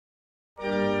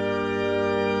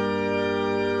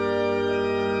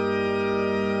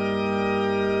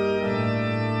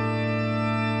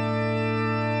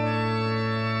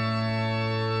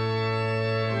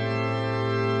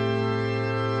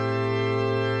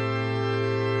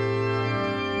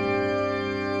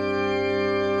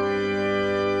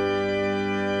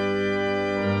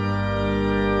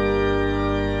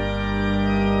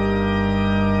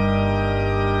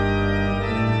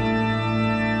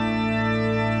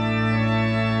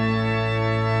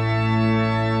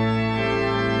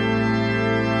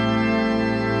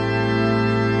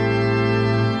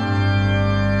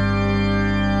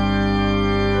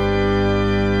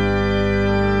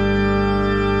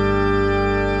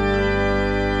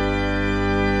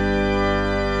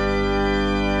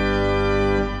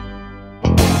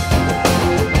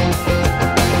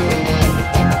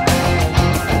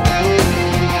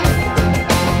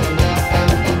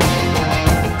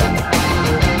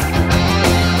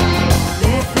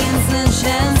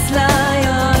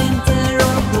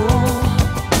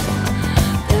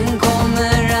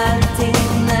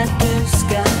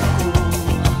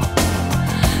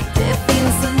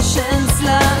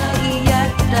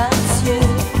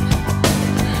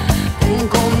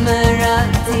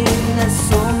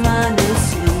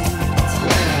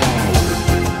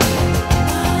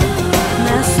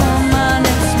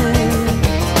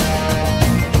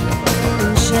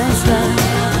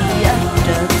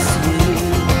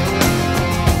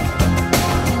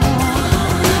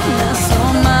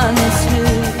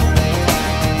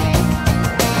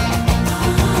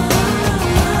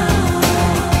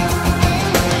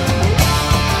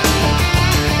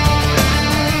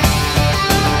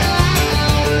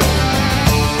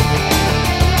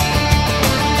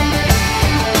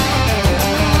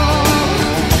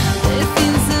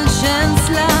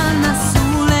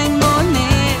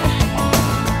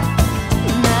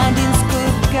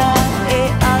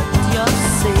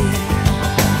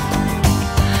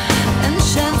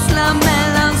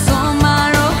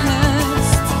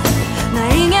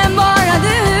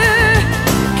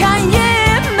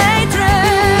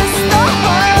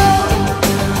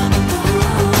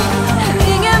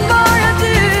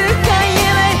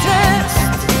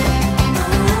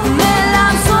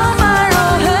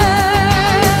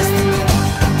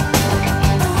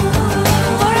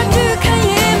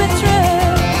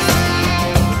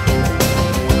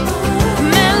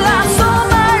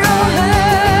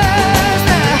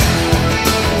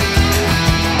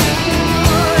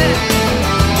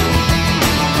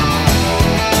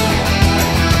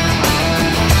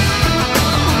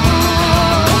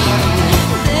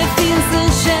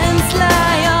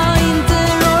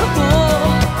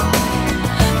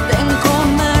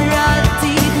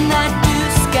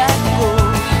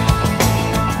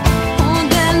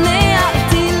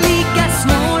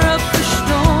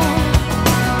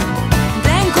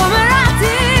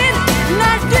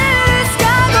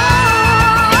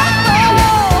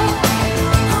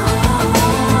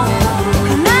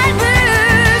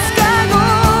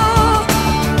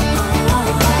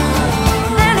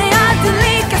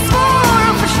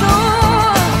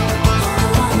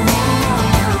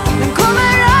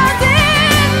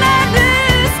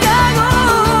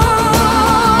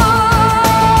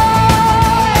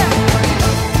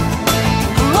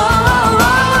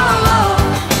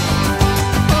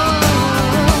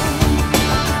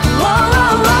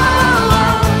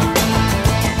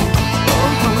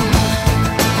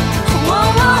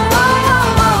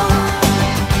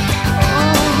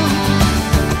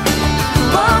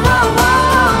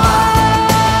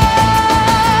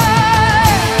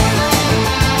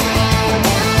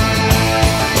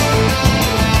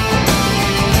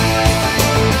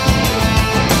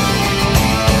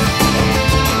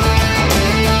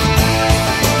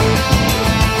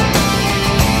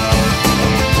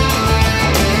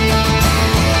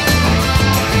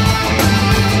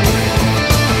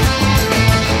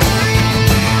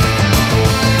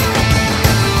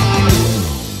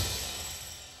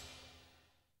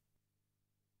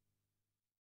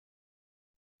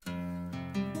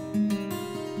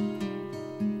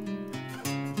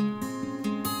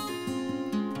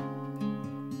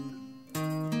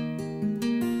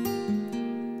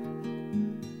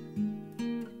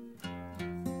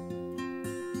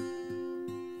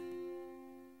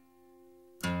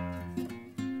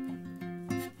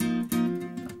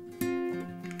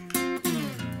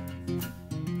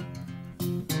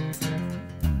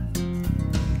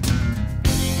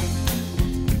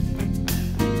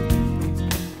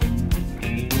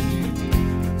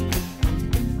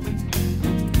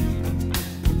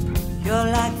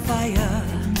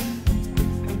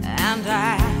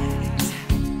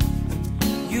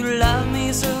You love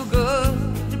me so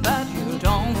good, but you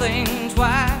don't think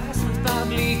twice about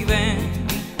leaving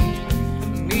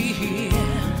me here.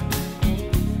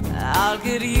 I'll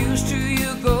get used to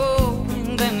you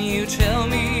going, then you tell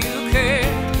me you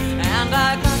care, and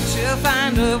I got to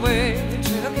find a way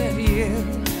to get you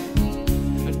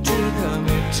to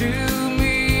commit to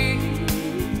me.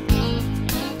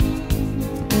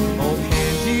 Oh,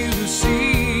 can't you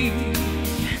see?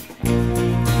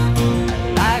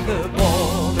 Like a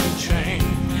ball and chain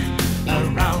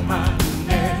around my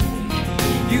neck,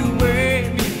 you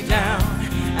weigh me down.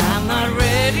 I'm not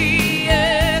ready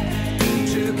yet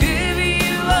to give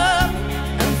you up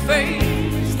and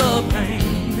face the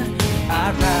pain.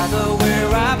 I'd rather wear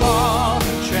a ball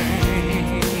and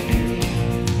chain.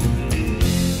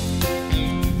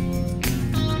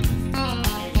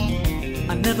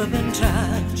 I've never been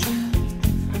touched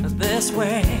this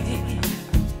way.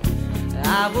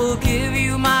 I will give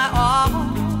you my all,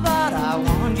 but I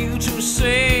want you to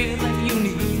say that you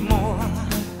need more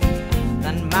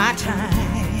than my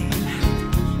time.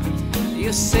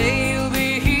 You say you'll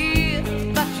be here,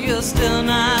 but you're still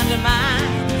not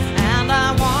mine, and I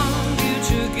want you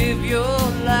to give your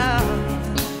love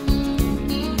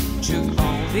to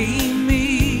only me.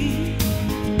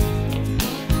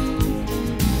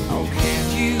 Oh,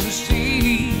 can't you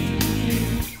see?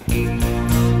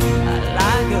 I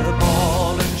like a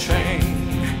ball and chain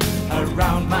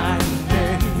around my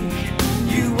neck.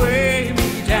 You weigh me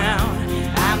down.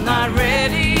 I'm not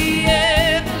ready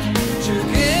yet to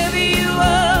give you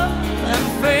up and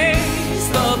face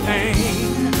the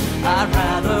pain. I'd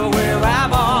rather wear a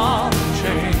ball and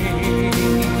chain.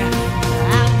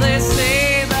 And they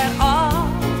say that all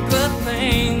good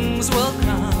things will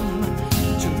come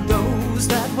to those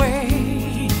that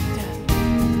wait.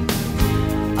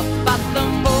 But the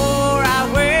more I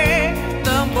wait,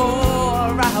 the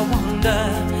more I wonder,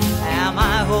 am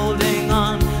I holding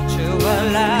on to a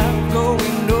love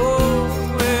going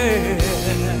nowhere?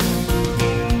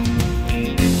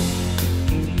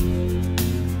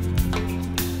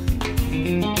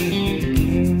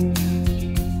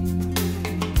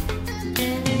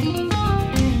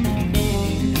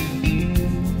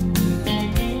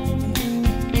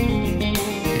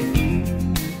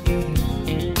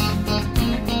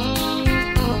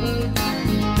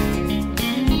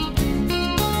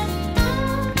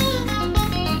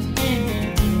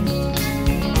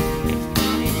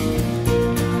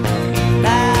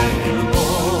 Like a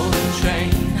ball and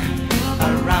chain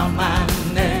around my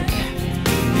neck,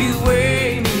 you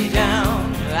weigh me down.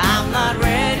 I'm not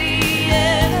ready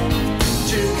yet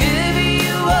to give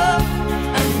you up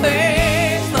and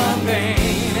face the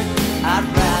pain. I'd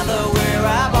rather wear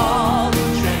a ball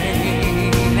and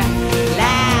chain.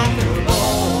 Like a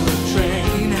ball and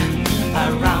chain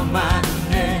around my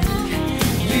neck,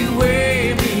 you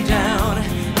weigh me down.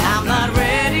 I'm not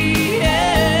ready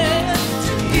yet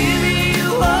to give you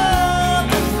up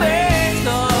and face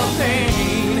the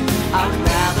pain. I'd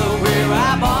rather wear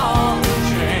a ball and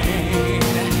chain.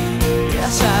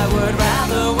 Yes, I would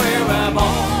rather wear a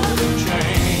ball and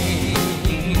chain.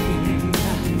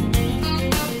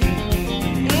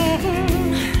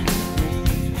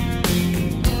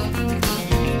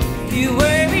 You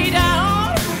weigh me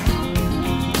down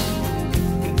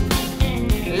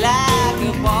like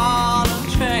a ball and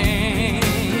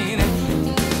chain.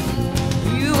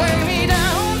 You weigh me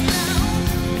down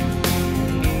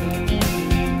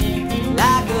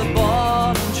like a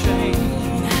ball and chain.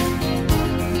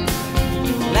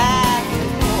 Like a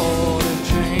ball and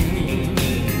chain.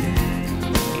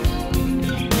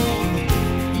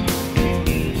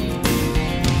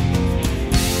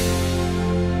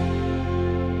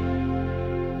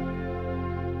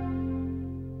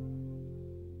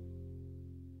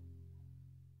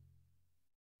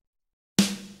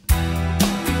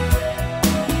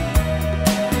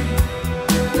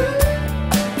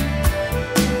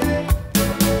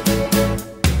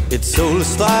 Et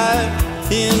solstreg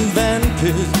i en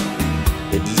vandpyt,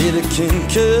 et lille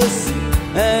kindkys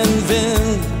af en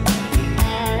vind,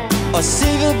 og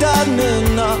sikkert der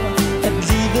minder, at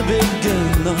livet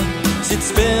begynder sit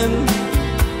spænd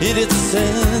i dit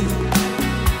sind.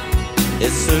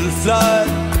 Et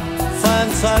sølvfløjt fra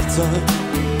en traktor,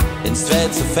 en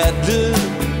svagt så fat lyd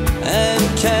af en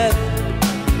kat,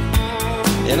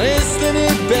 en risten i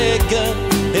bækken,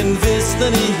 en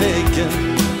visken i hækken,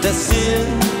 der siger,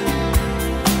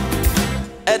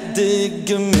 at det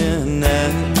ikke mere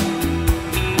nat.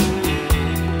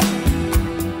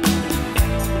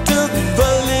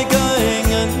 Dybere ligger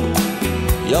ingen,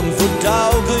 jomfru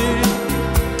daggry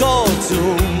går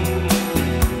tom.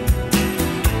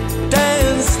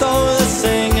 Dagen står ud af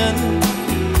sengen,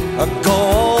 att gå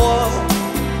över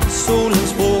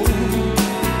solens bro.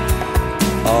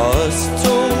 Och oss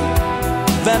två,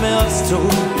 vem är oss två?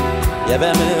 Ja,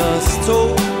 vem är oss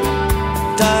två?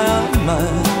 Dig och mig.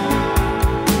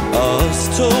 Och oss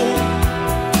två,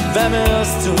 vem är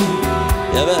oss två?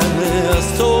 Ja, vem är oss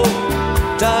två?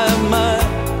 Dig och mig.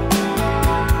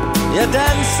 Jeg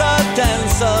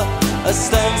danser og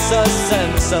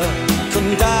stanser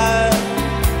kun dig.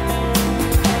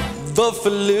 Hvorfor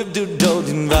løb du dog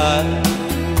din vej?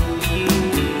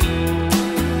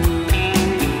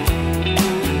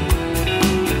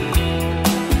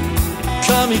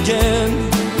 Kom igen,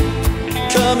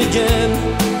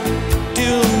 du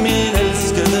er min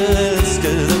elskede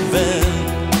ven.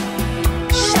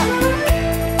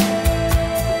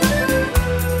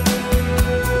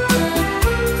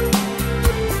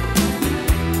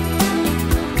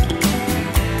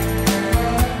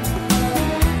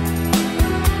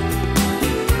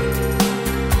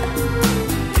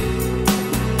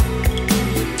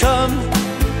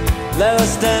 Lad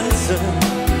os danse.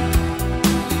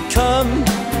 Kom,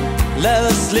 lad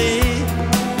os le.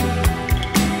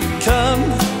 Kom,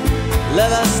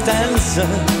 lad os danse.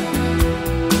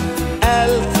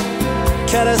 Alt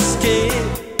kan der ske.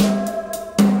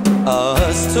 Og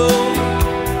os to,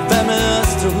 hvad med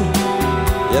os to?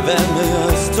 Ja, hvad med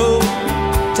os to?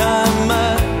 Der er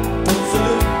mig.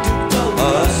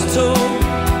 Og os to,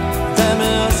 hvad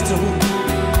med os to?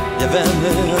 Ja, hvad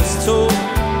med os to?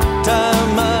 Der er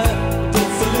mig.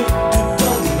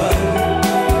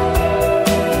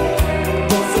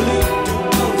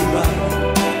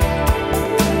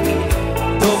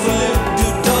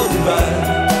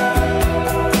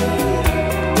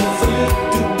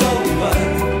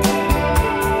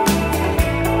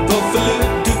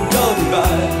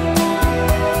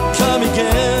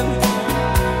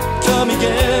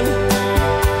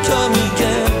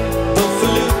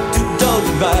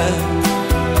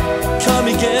 Kom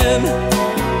igen,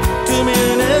 du er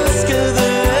min elskede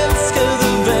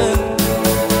ven.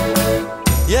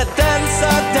 Jeg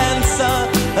danser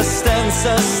og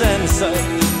stanser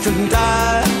kun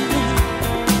dig.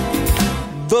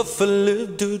 Hvorfor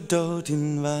løb du dog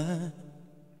din vej?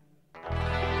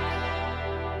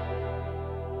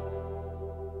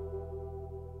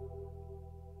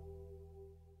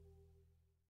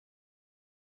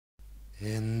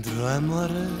 En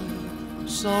drömmare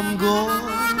som går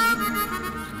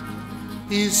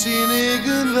i sin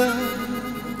egen värld.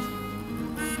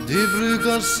 Du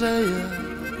brukar säga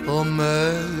om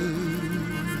mig.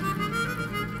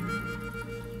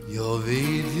 Jag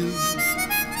vet ju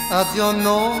att jag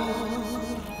når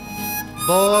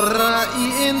bara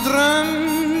i en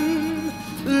dröm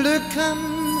lyckan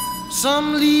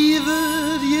som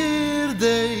livet ger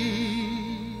dig.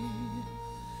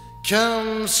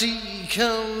 Kom se,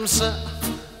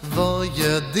 vad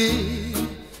gör det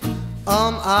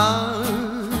om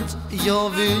allt jag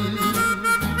vill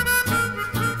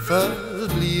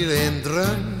förblir en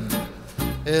dröm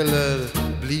eller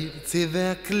blir till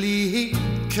verklighet?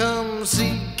 Kom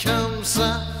se,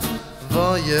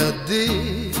 vad gör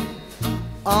det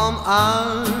om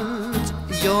allt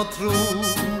jag tror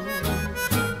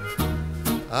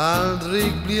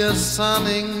aldrig blir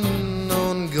sanning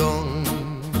någon gång?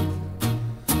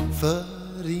 För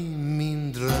i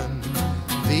min dröm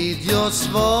vet jag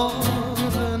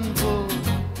svaren på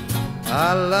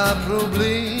alla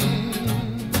problem.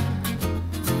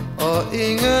 Och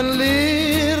ingen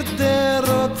ler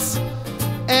däråt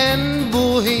en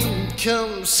bohem.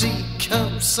 Kom se,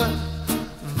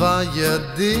 vad gör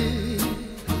det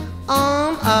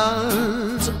om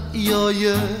allt jag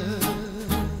gör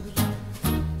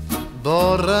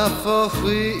bara får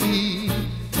ske i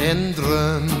en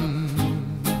dröm?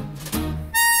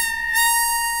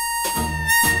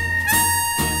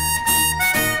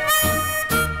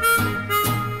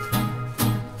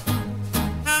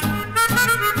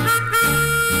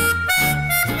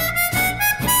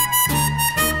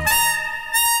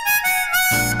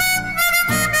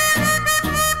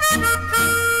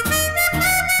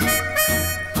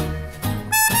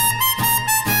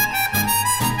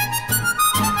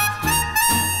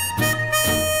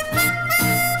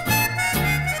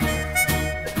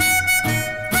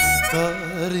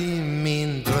 För i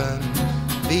min dröm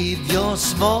vet jag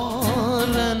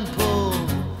svaren på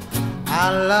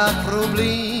alla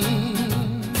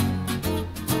problem.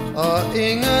 Och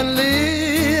ingen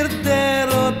ler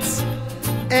däråt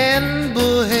en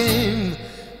bohem.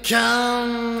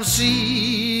 Kom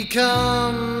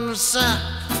se,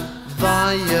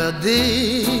 vad gör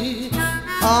det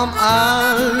om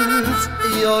allt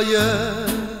jag gör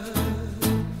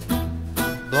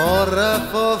bara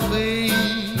får ske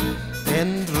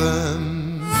en dröm?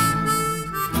 dröm.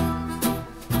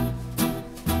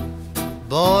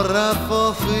 Bara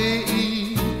få ske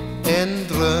i en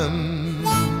dröm.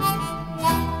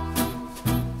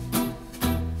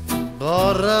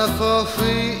 Bara få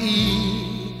ske i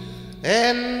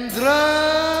en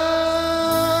dröm.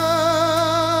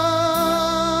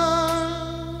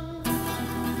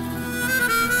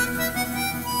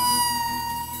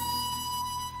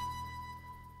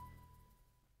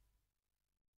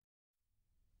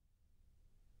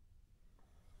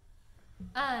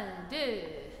 Un,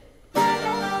 deux.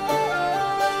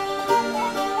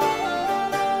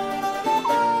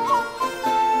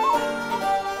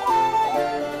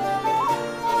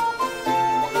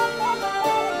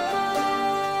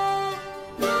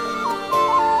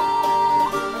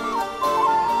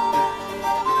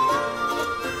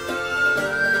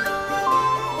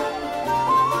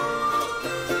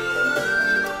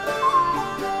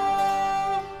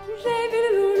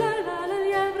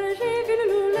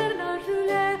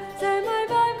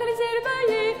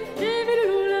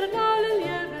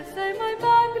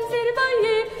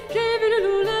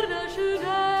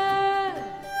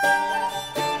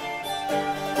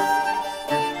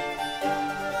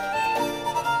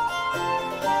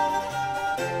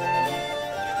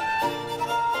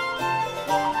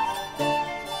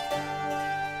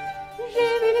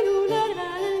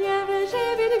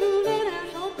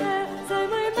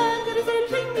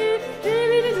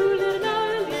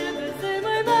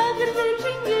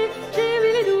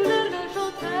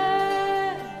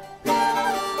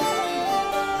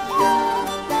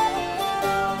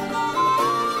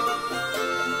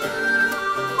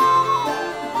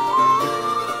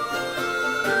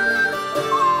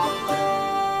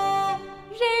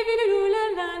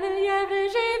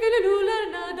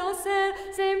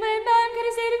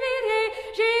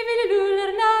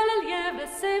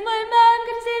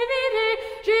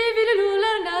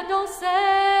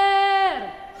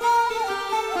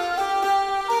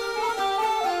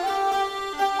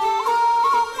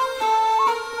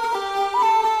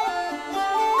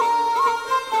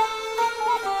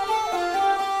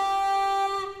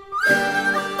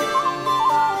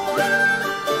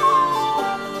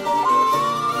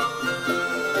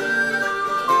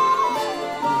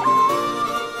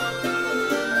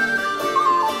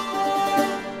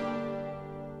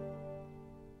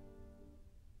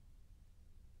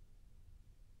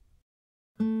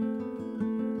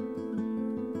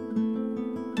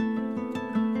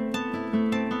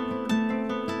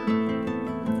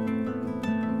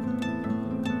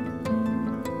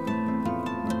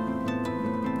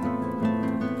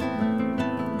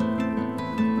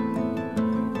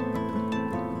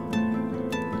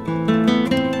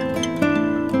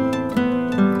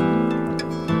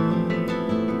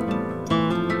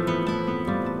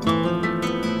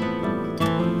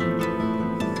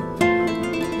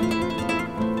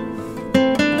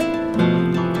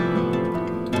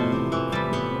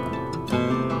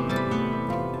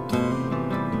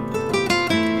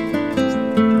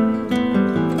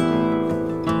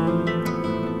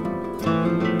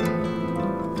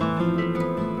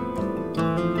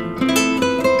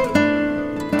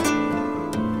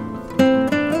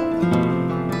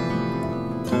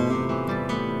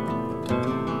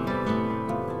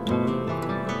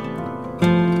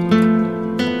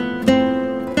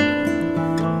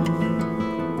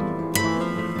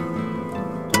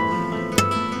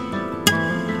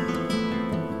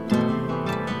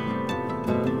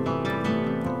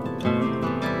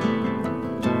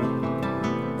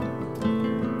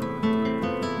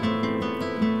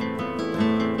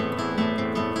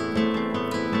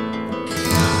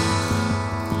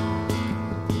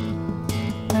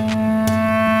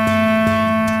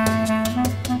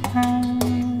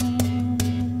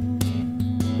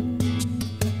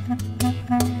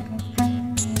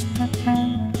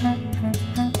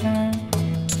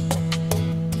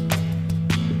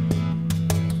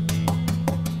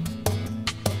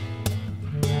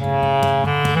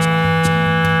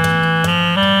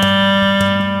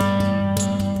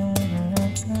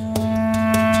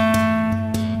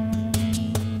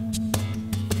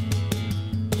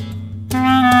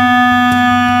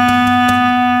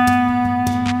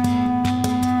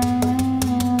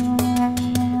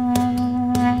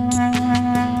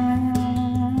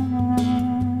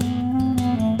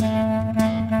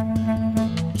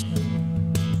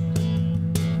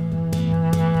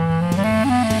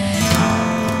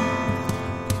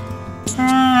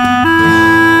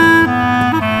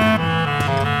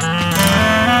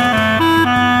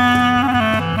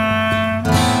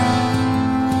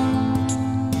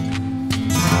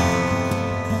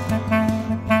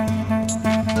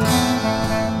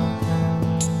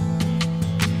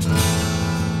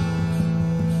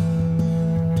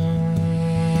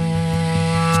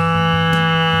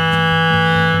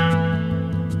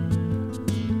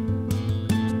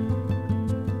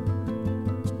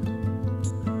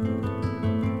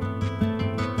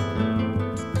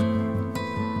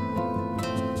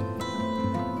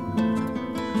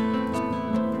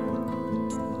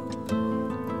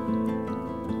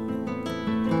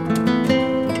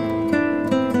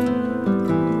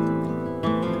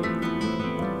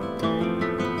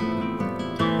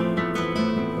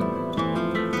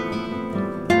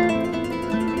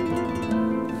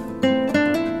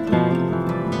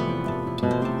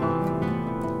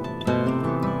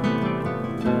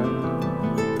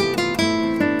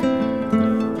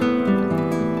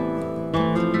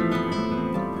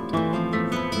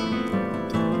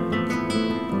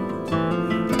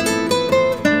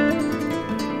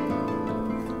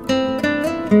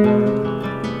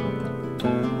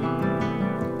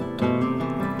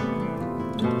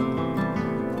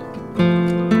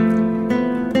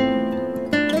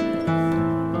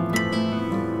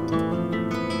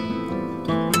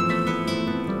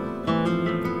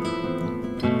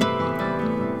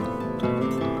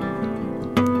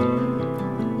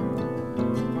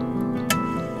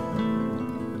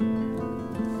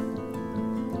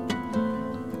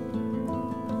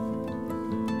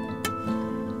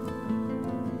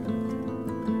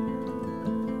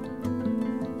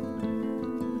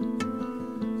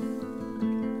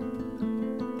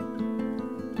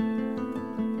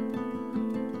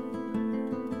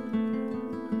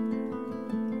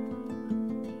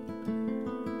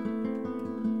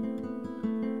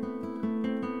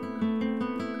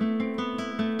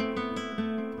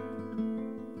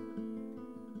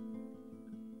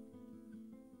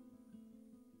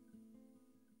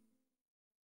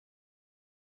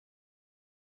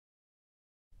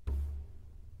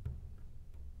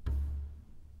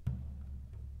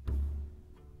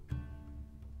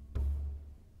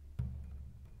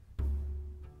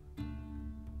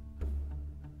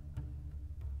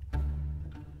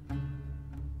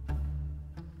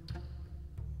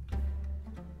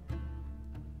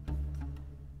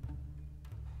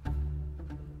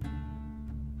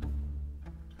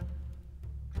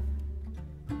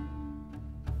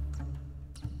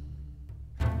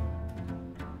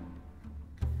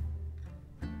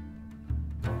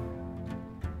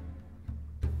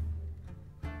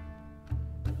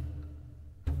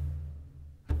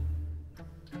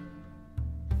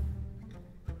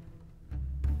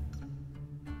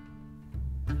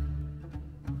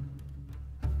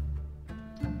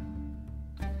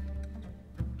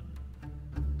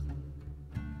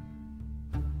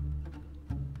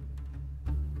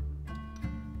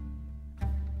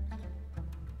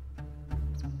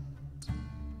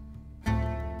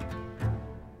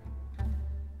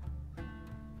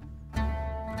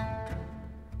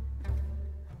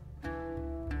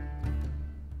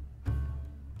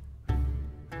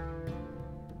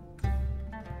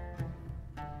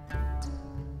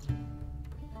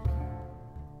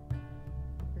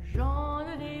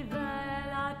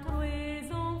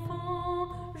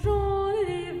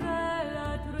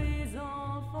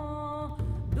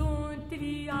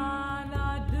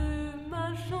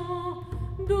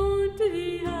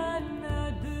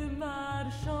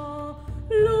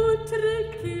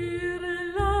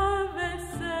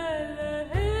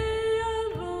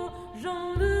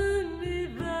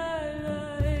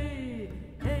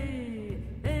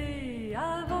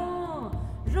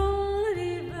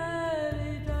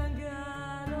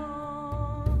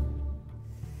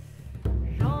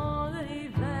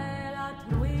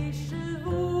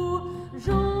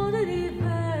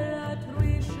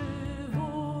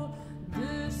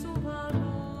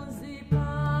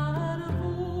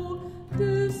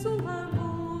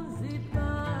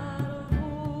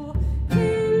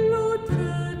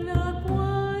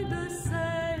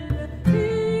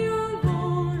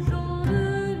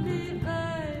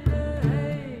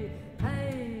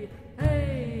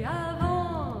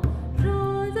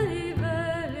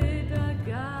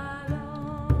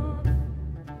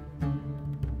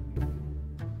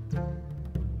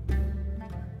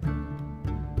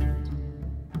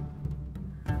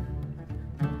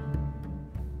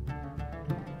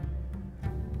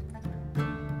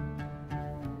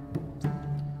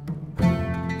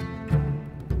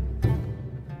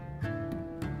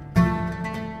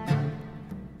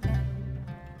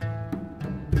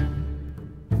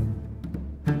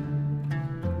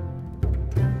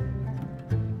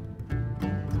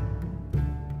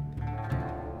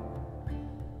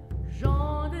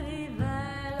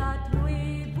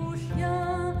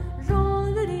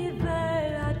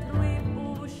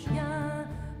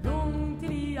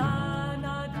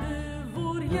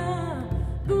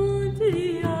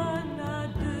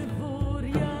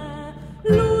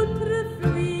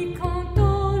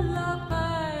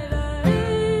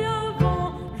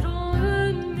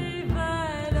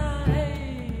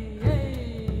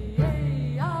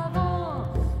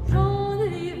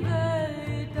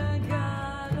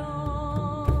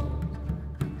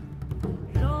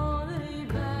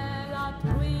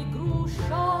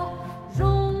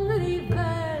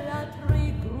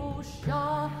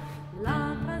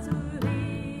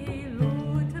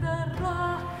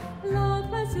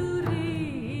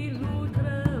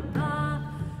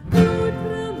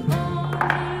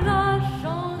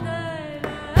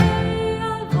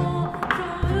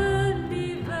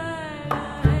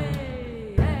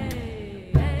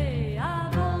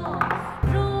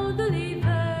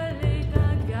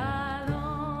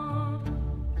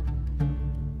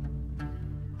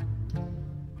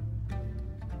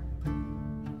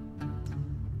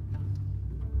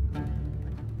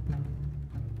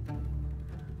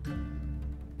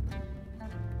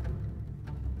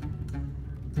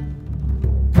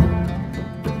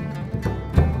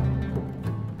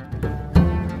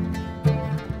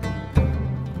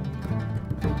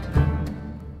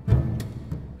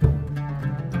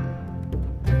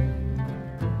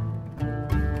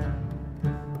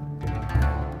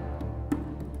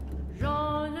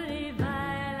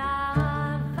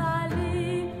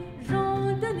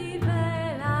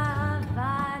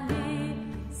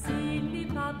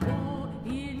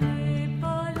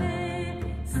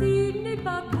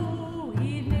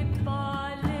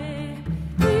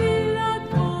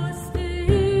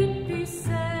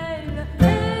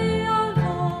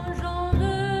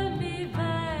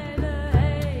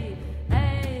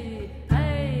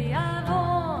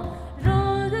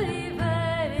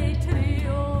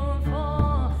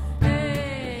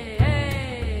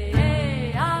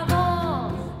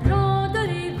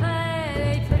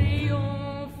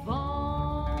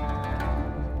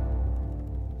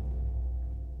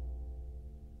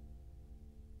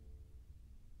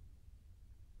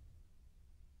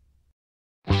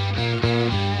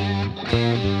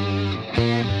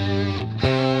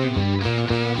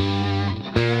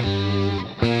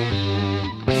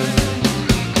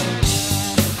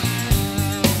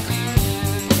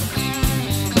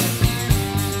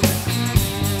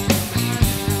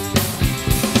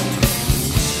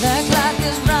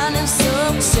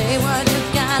 Say what you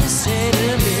gotta say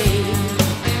to me.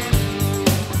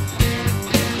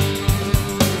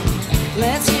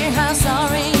 Let's hear how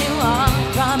sorry you are.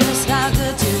 Promise how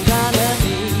good you're gonna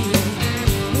be.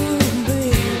 Ooh,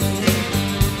 baby.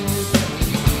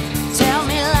 Tell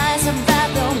me lies about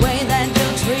the way that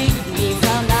you'll treat me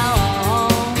from now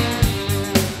on.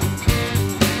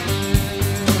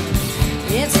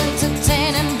 It's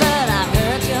entertaining, but I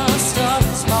heard your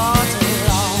story's far too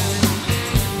long.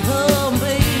 Oh,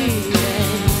 baby.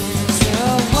 So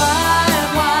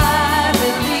why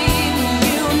believe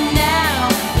you now?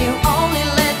 You only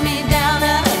let me down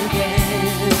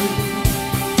again.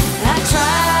 I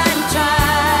try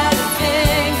to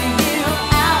figure you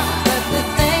out, but the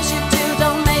things you do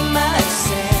don't make much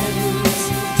sense.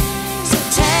 So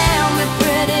tell me,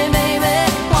 pretty baby,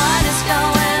 what is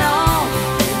going on?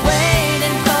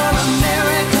 Waiting for a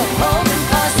miracle, hoping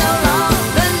for so long.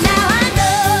 But now I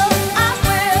know I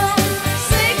will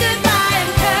say goodbye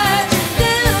and cut you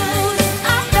loose.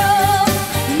 I know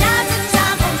now's the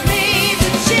time for me to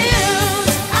choose.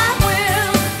 I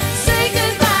will say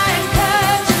goodbye and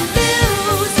cut you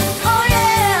loose. Oh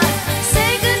yeah,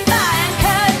 say goodbye and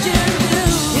cut you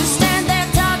loose. You stand there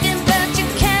talking, but you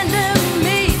can't look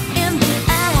me in the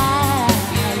eye.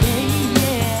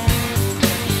 Yeah.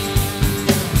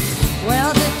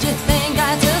 Well, did you think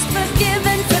I just forgive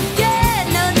and forget?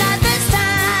 No, not this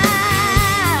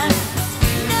time.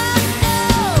 No, no.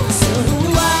 So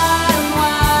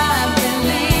why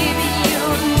believe you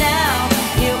now?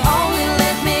 You only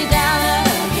let me down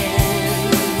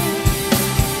again.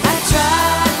 I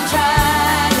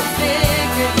try to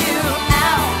figure you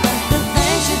out, but the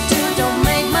things you do don't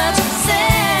make much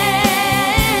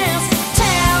sense.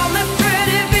 Tell me,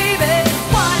 pretty baby,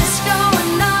 what is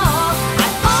going on? I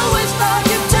always thought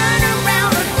you'd turn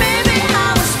around, but maybe I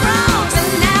was wrong. So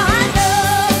now I know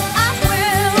I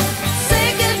will say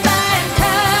goodbye and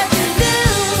cut you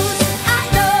loose. I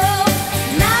know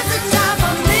now's the time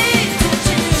for me to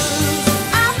choose.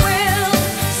 I will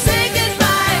say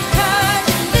goodbye and cut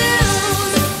you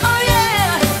loose. Oh yeah,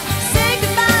 say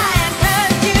goodbye and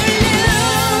cut you loose.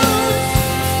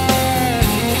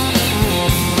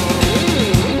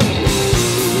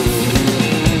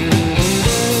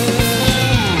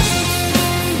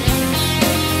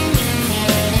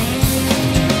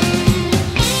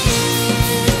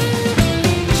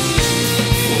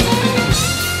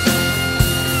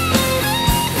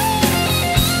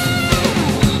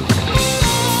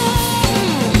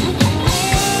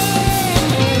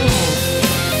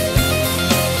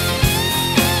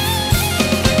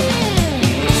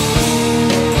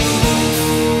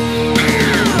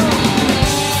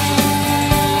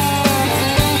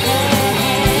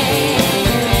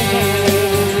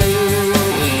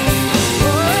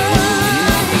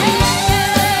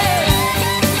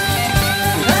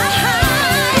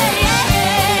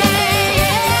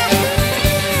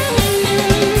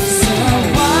 So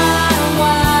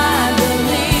why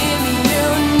believe you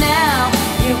now?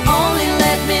 You only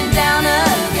let me down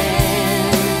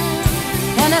again.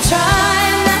 And I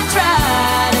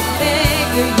try to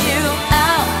figure you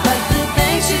out, but the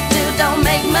things you do don't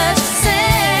make much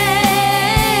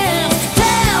sense.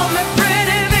 Tell me,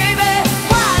 pretty baby,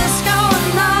 what is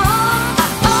going on? I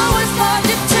always thought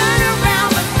you'd turn around,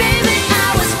 but baby, I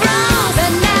was wrong.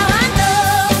 But now I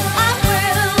know I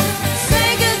will say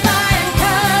goodbye and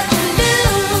cut you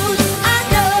loose. I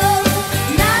know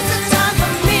now's the time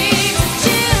for me to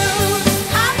choose.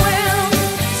 I will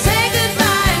say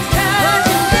goodbye and cut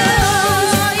you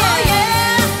loose. Oh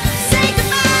yeah, say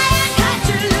goodbye and cut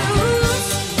you loose.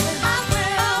 I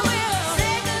will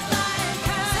say goodbye and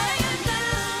cut you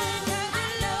loose. I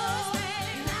know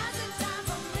now's the time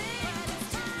for me to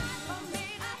choose.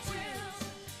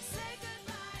 Say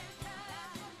goodbye and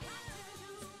cut you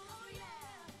loose. Oh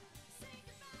yeah, say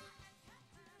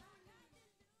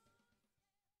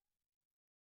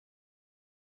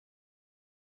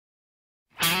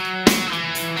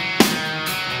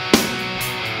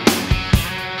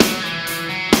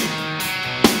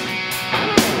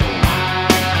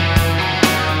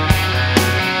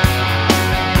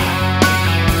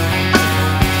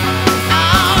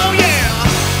Oh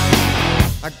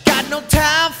yeah, I got no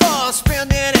time for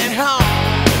spending at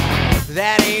home.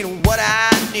 That ain't what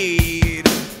I need.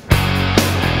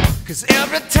 'Cause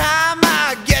every time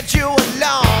I get you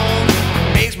alone,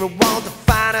 makes me want the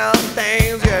finer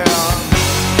things, yeah.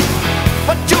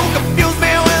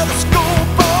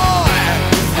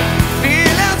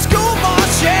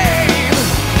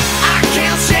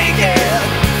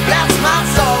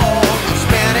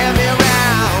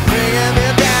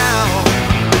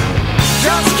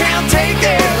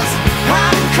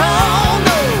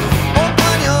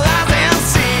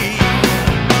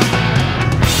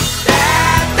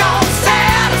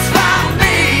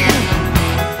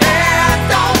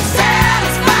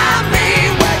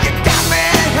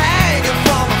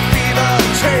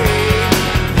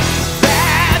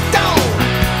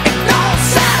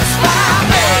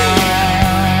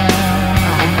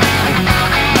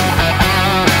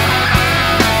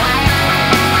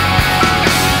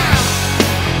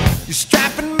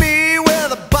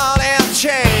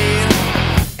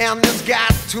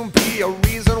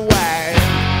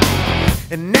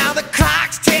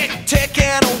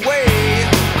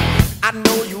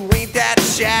 ain't that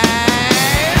shy.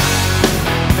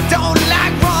 Don't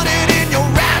like running in your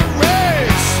rat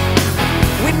race.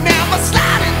 We never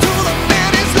slide into the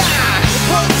finish line.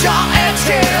 Put your eggs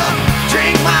here,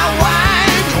 drink my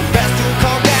wine. Your best to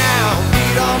calm down,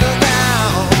 feet on the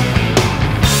ground.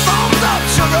 Thumbs up,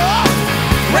 sugar,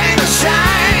 rain or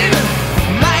shine.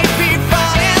 Might be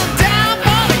falling down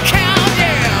for the count,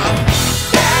 yeah.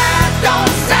 That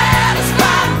don't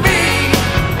satisfy me.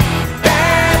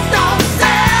 That don't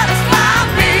satisfy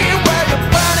me. Where you're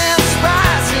burning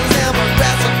spices in my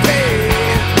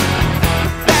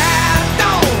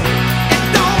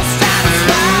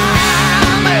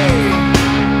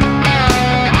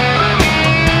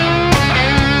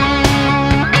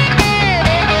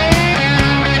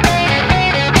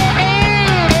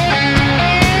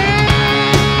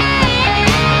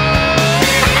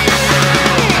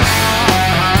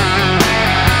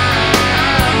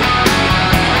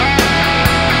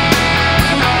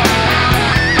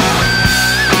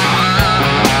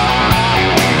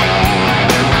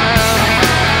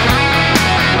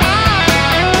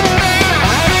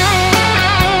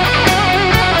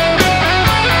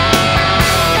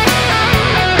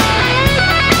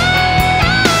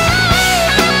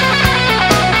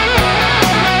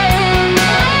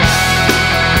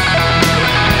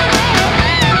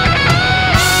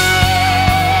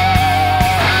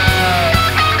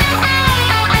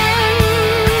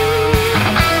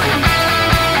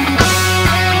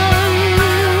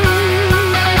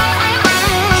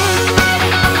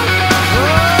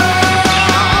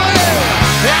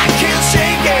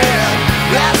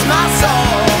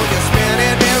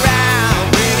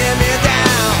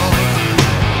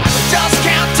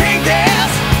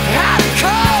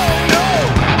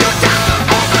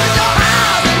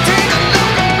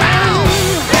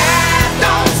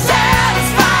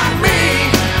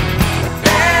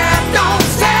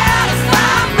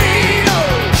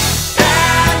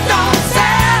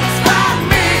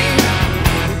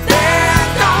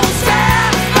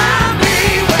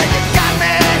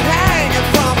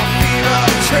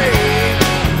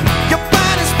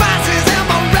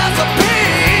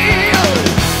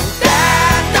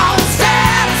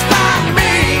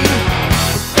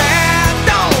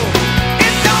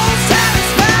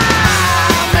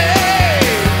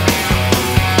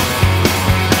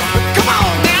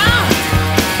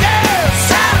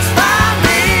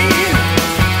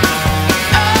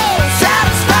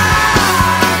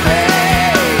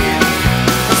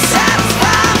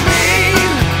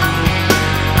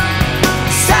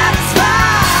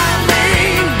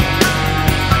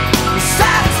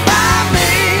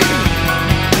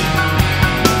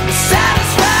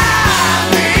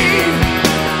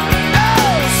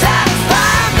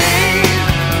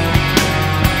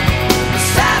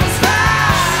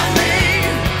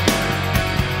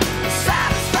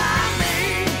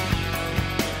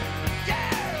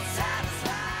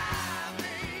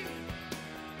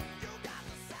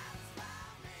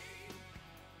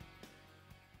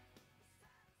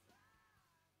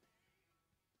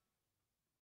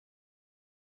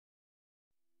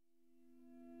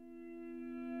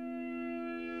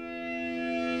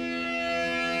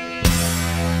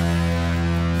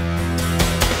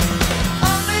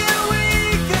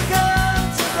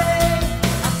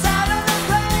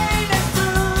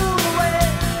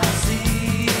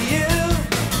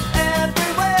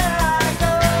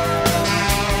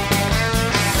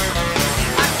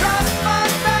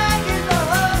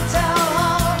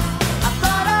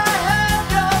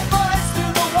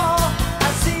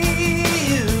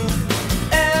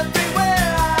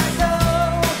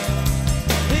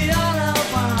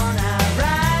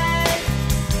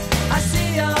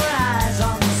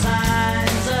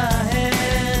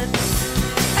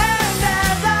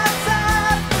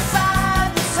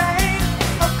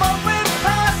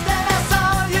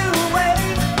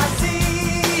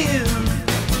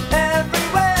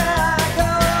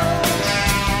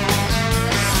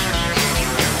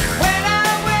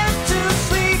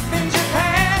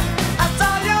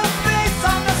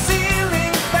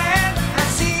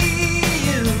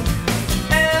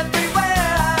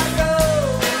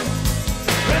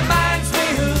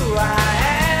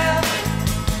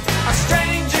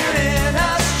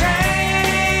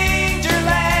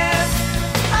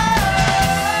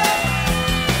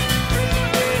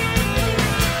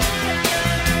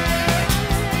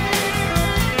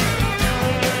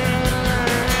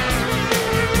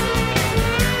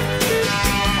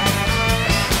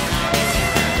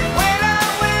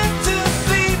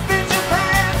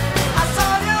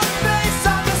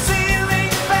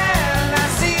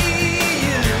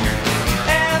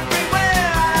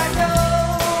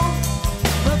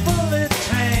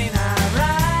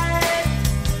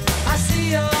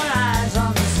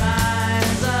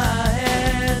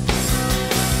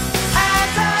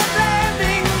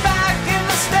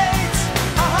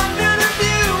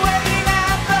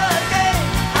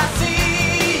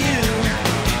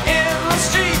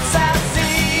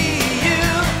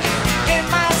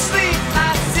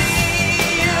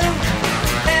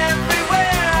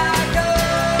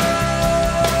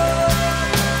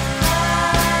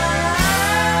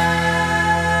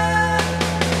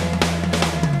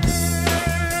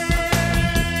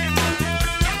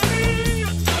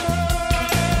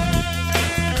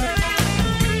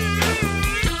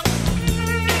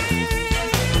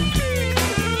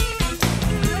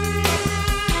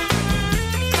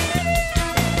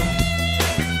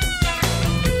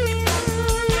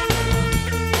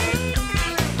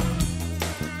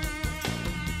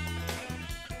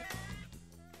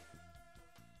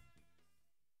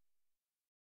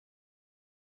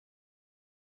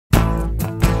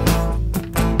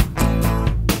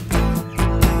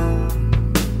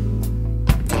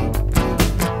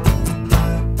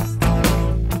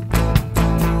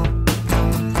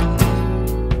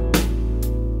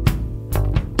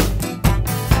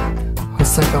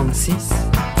 56,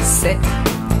 7,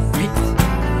 8.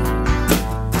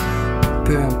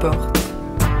 Peu importe,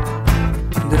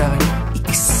 de la rue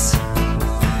X.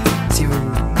 Si vous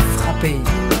frappez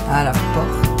à la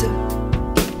porte,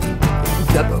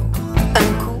 d'abord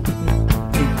un coup,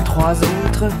 puis 3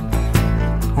 autres,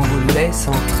 on vous laisse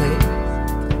entrer.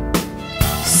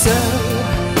 Seul,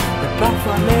 et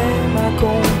parfois même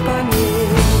accompagné.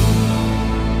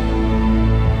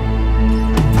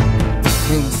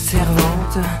 Une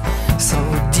servante, sans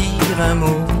vous dire un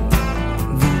mot,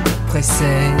 vous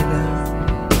précède.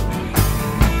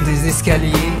 Des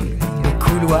escaliers, des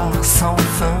couloirs sans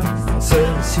fin se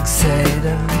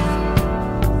succèdent.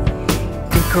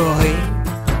 Décorés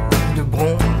de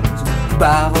bronze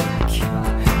baroque,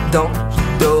 d'anges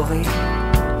dorés,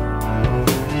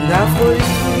 d'Aphrodite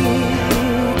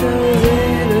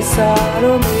et de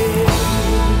Salomé.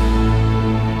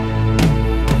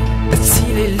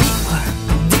 S'il est libre,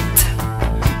 dites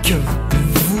que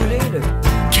vous voulez le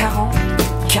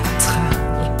 44.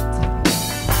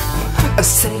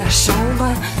 C'est la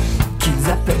chambre qu'ils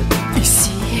appellent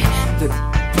ici de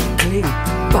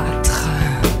Cléopâtre.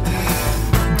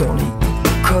 Dans les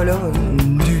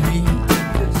colonnes du lit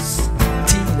de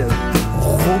style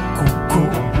rococo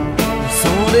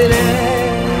sont des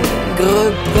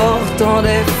nègres portant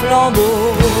des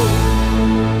flambeaux.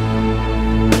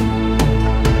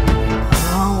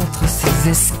 Entre ces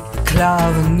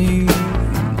esclaves nus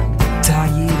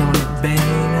taillés dans les belles,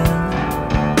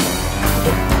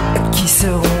 qui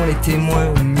seront les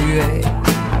témoins muets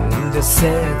de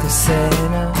cette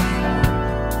scène,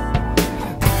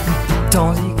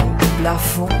 tandis qu'au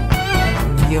plafond,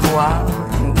 miroir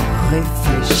nous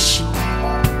réfléchit.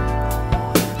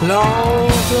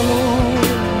 Lentement,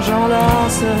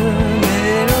 j'enlace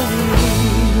mélodie.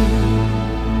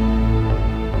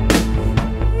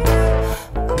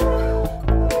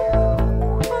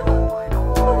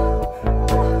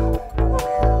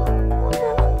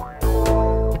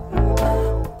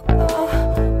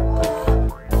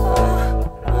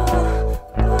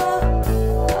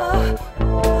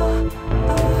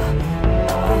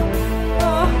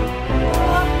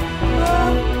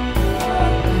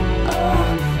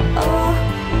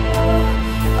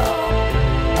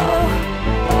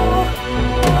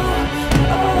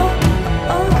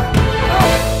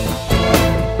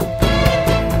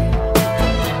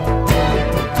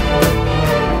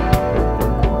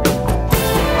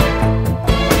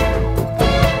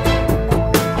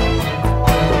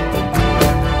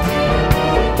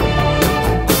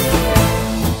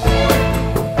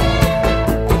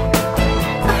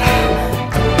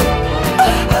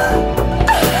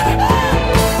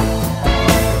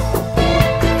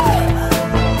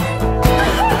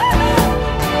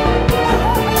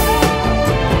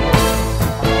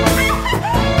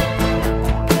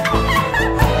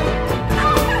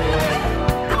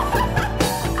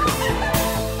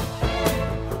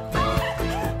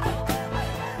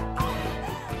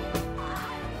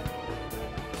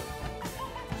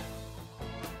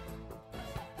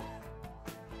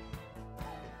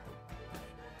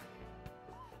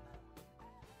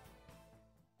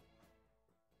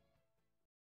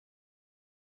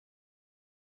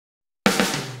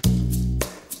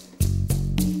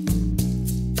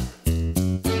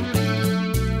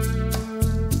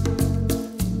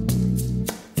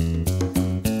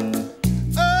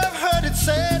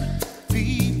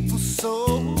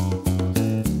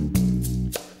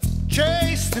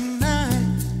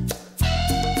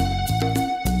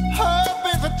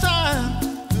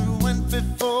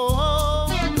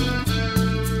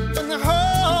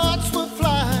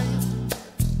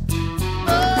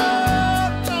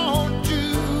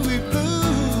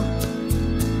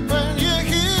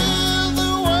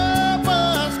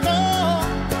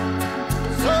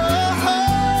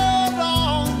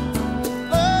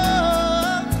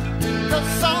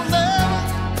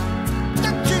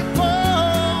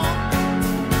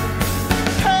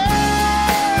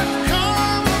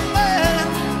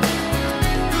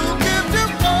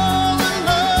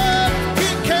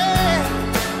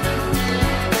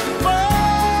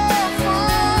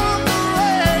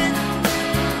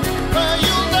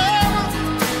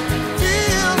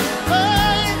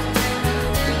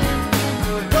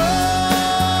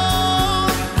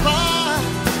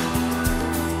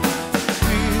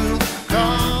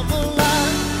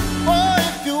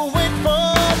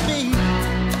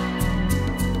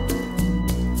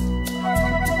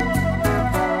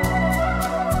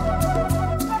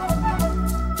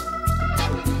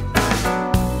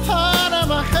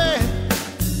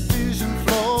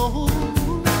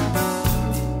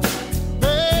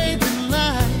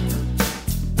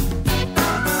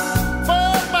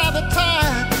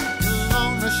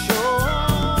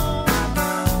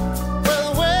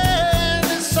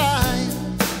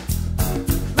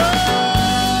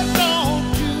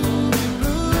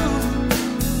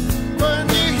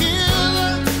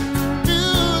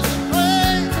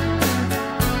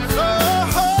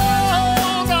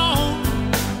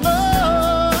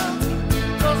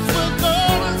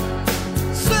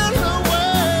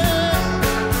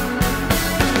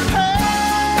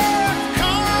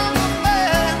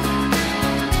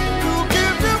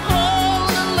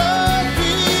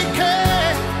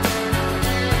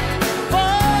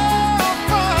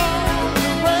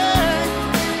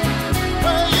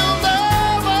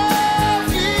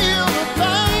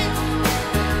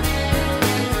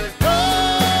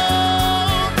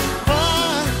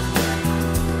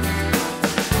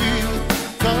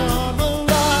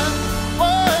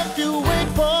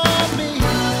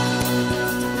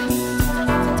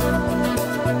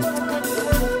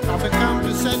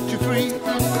 set you free.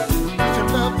 Your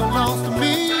love belongs to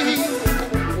me.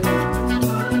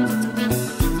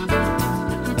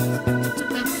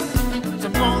 So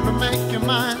I'm gonna make you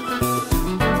mine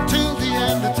till the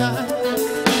end of time.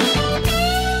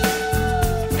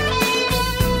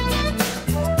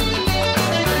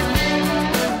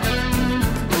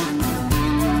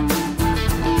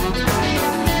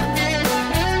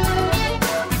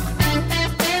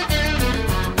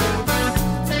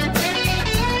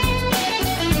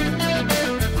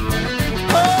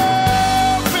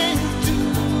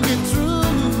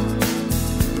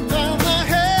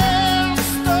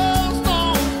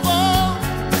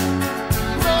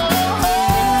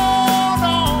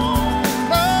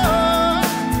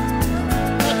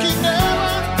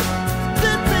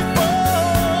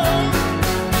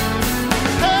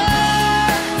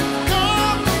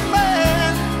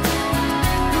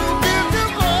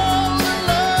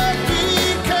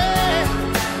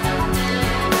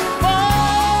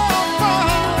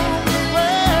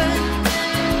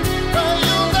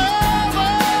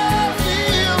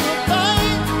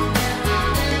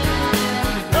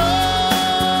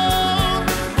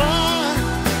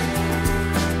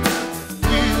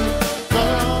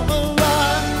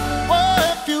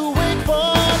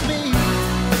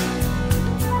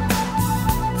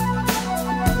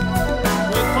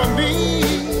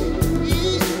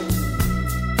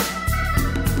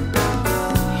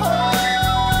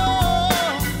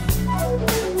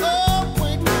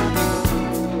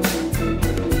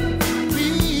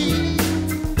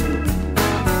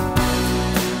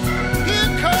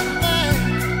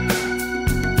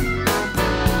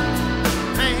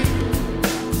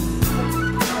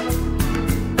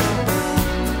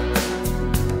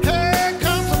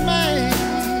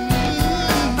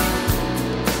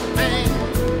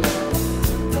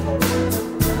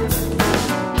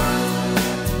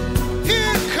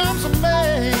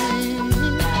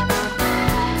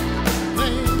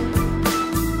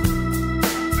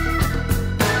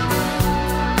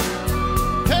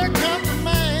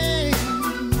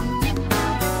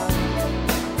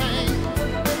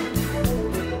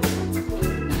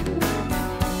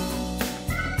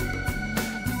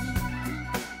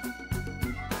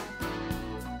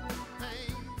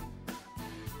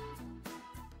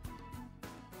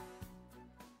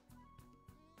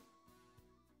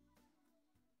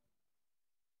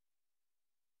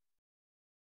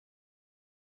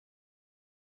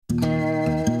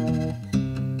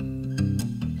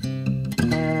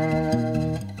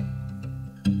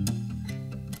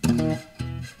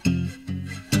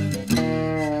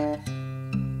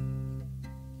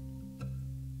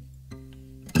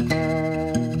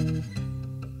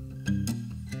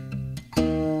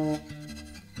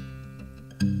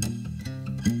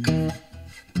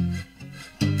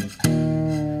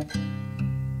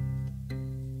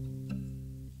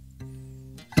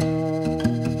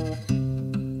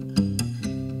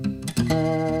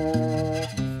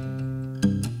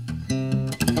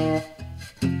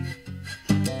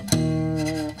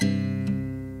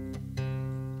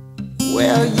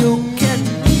 Well, you can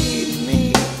lead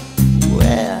me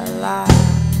where I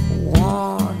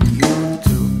want you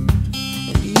to,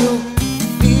 and you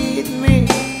feed me,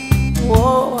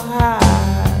 oh, I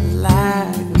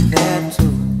like that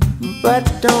too. But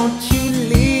don't you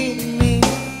leave me,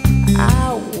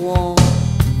 I won't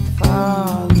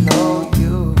follow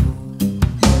you.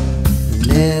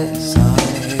 Listen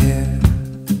here,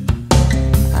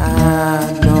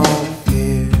 I don't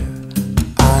fear,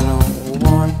 I don't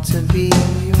want to be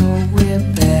your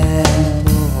whipping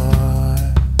boy.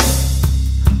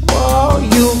 Oh,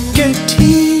 you can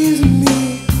tease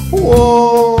me,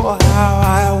 oh, how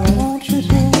I want you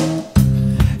to,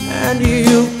 and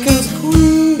you can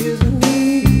squeeze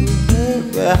me,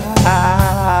 baby,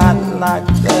 I like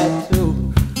that too.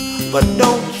 But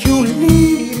don't you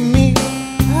leave me,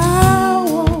 I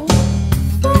won't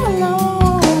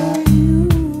follow you.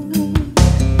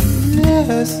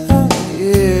 Listen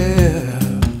here,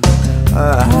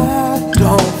 I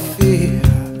don't fear,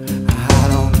 I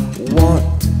don't want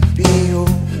to be your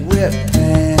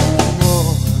whipping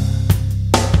boy.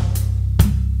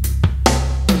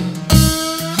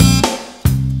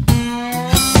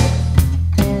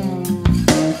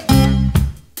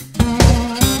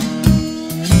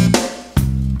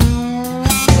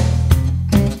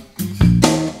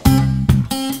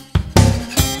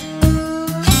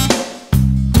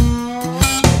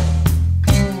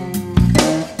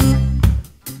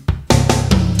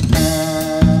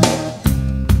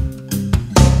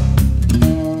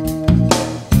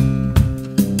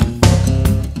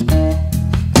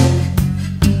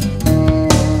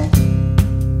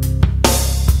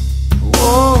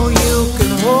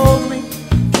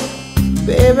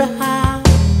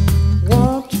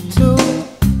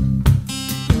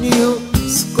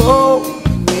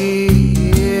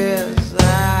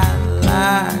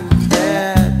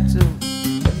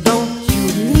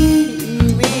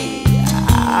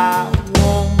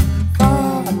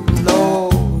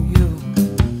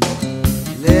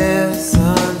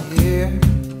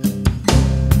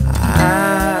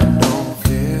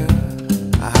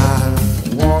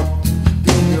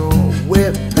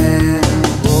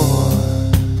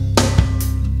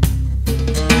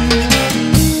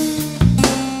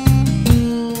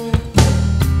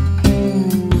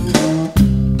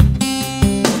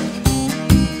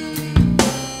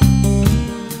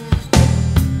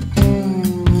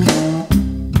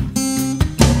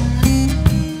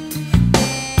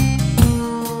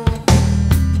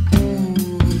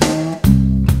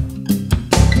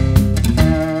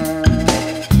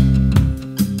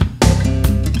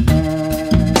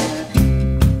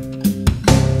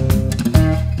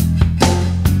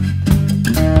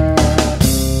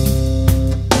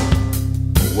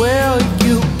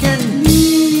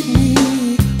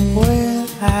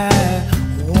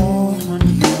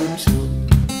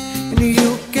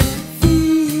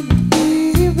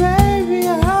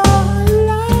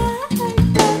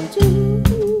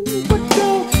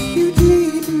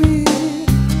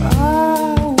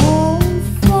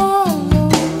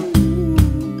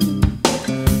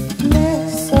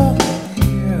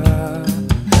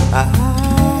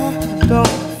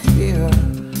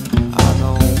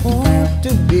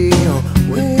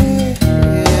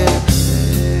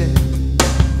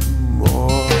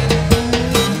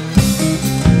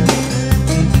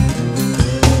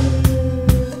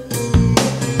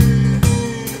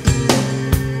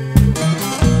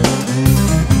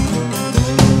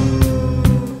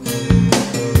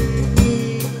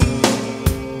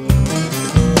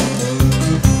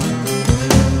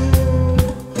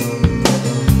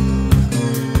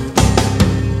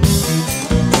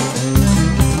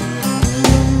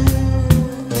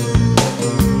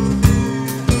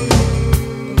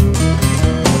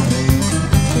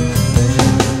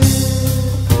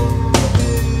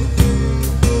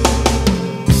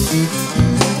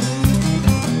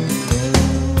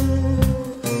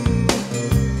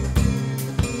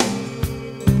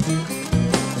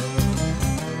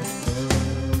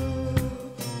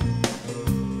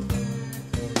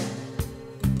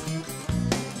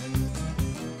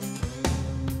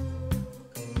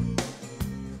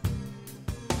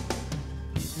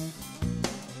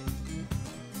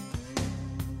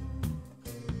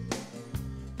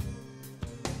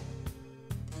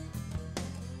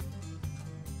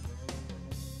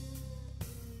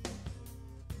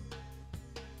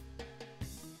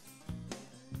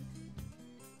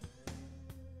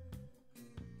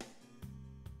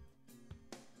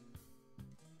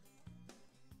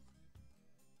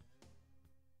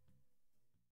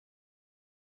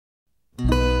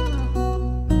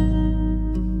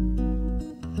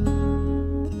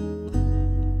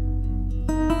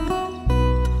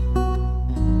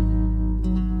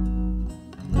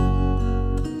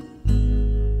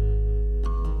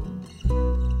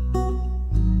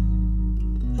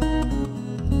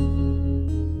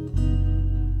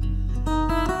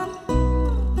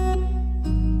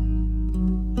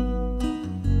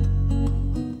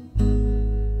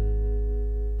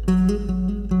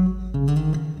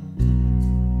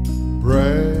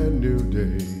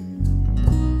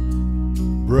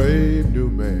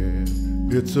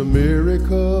 It's a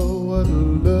miracle what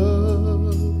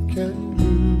love can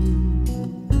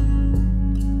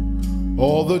do.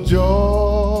 All the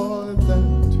joy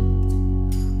that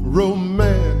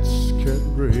romance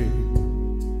can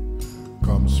bring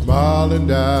comes smiling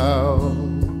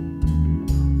down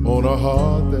on a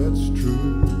heart that's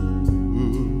true.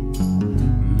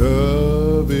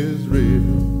 Love is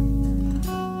real,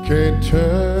 can't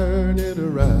turn it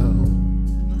around.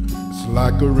 It's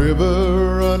like a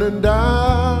river running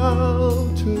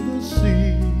down to the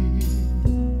sea.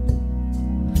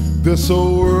 This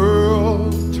whole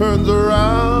world turns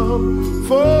around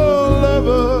for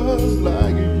lovers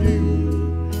like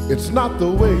you. It's not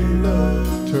the way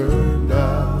love turned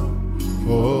out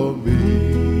for me.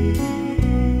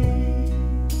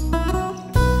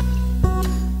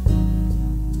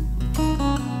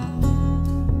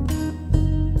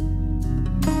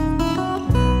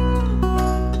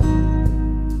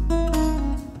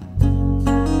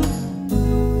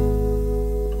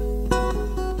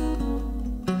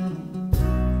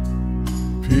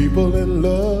 People in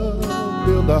love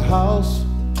build a house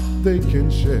they can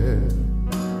share.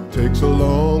 Takes a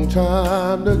long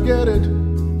time to get it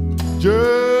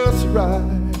just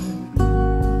right.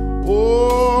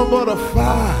 Oh, but a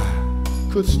fire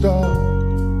could start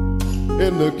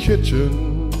in the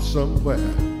kitchen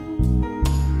somewhere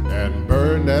and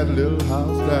burn that little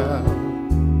house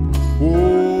down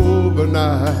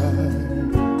overnight.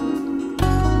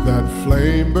 That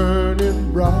flame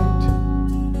burning bright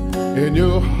in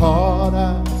your heart,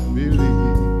 I believe.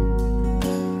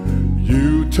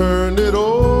 You turned it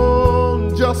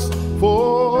on just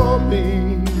for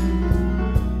me.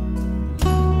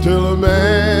 Till a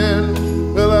man,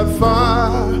 that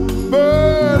fire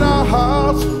burned our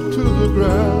house to the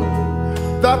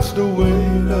ground. That's the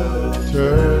way love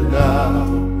turned out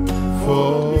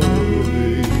for me.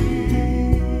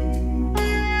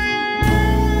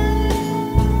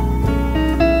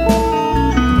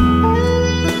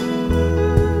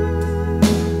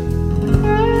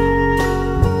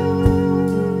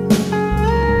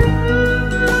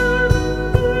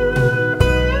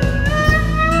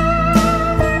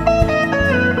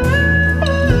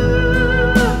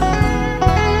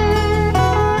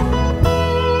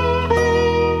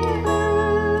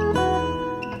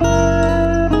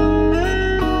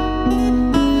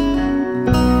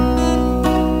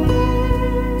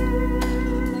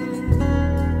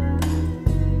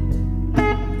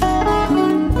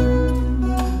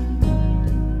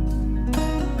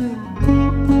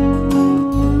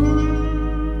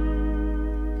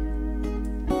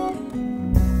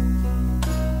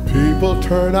 People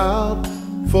turn out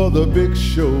for the big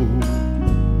show.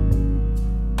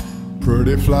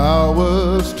 Pretty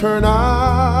flowers turn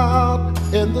out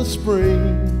in the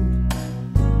spring,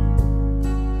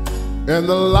 and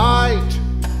the light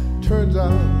turns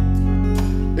out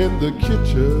in the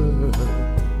kitchen.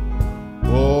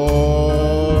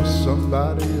 Oh,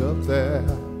 somebody up there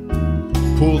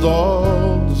pulls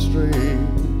all the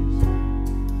strings.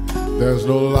 There's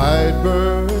no light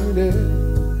burning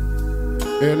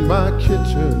in my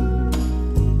kitchen,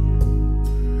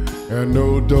 and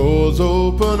no doors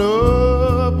open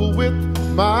up with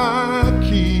my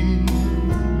key,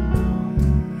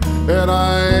 and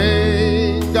I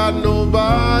ain't got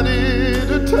nobody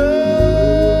to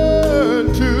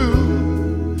turn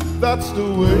to. That's the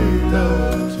way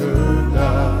love turned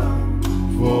out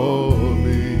for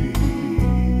me.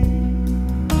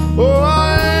 Oh,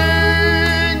 I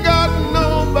ain't got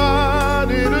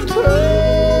nobody to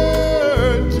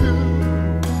turn to.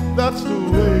 That's the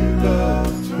way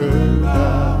love turned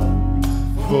out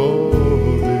for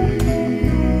me.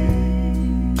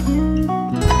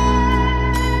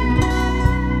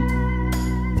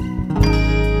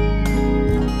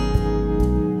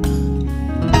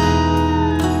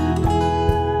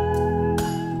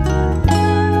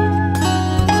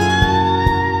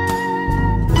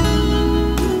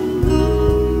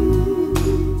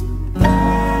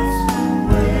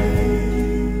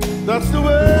 That's the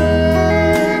way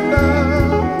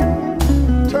love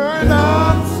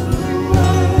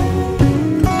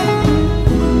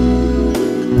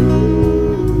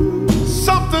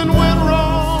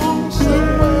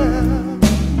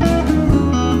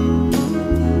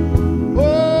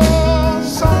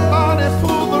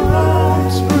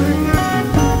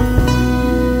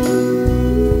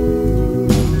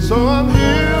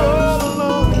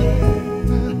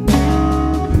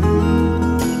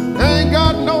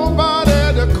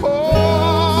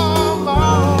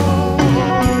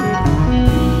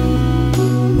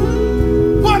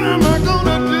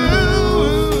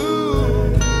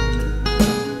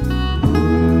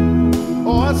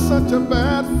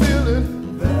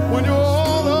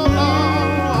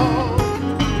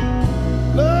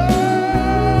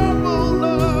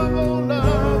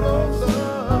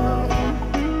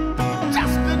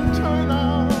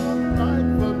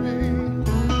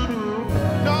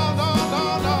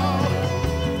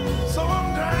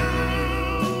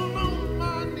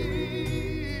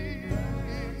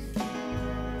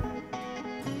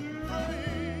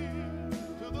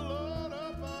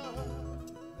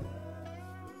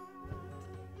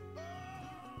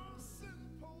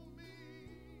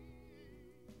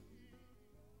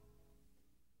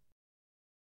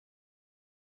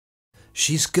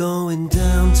She's going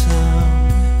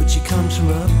downtown, but she comes from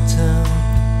uptown,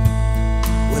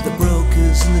 where the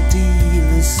brokers and the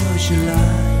dealers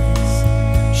socialize.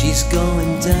 She's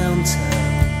going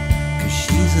downtown, 'cause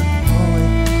she's a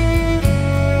poet,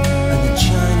 and the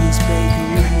Chinese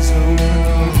bakery's open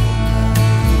all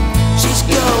night. She's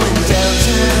going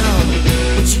downtown,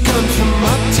 but she comes from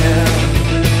uptown,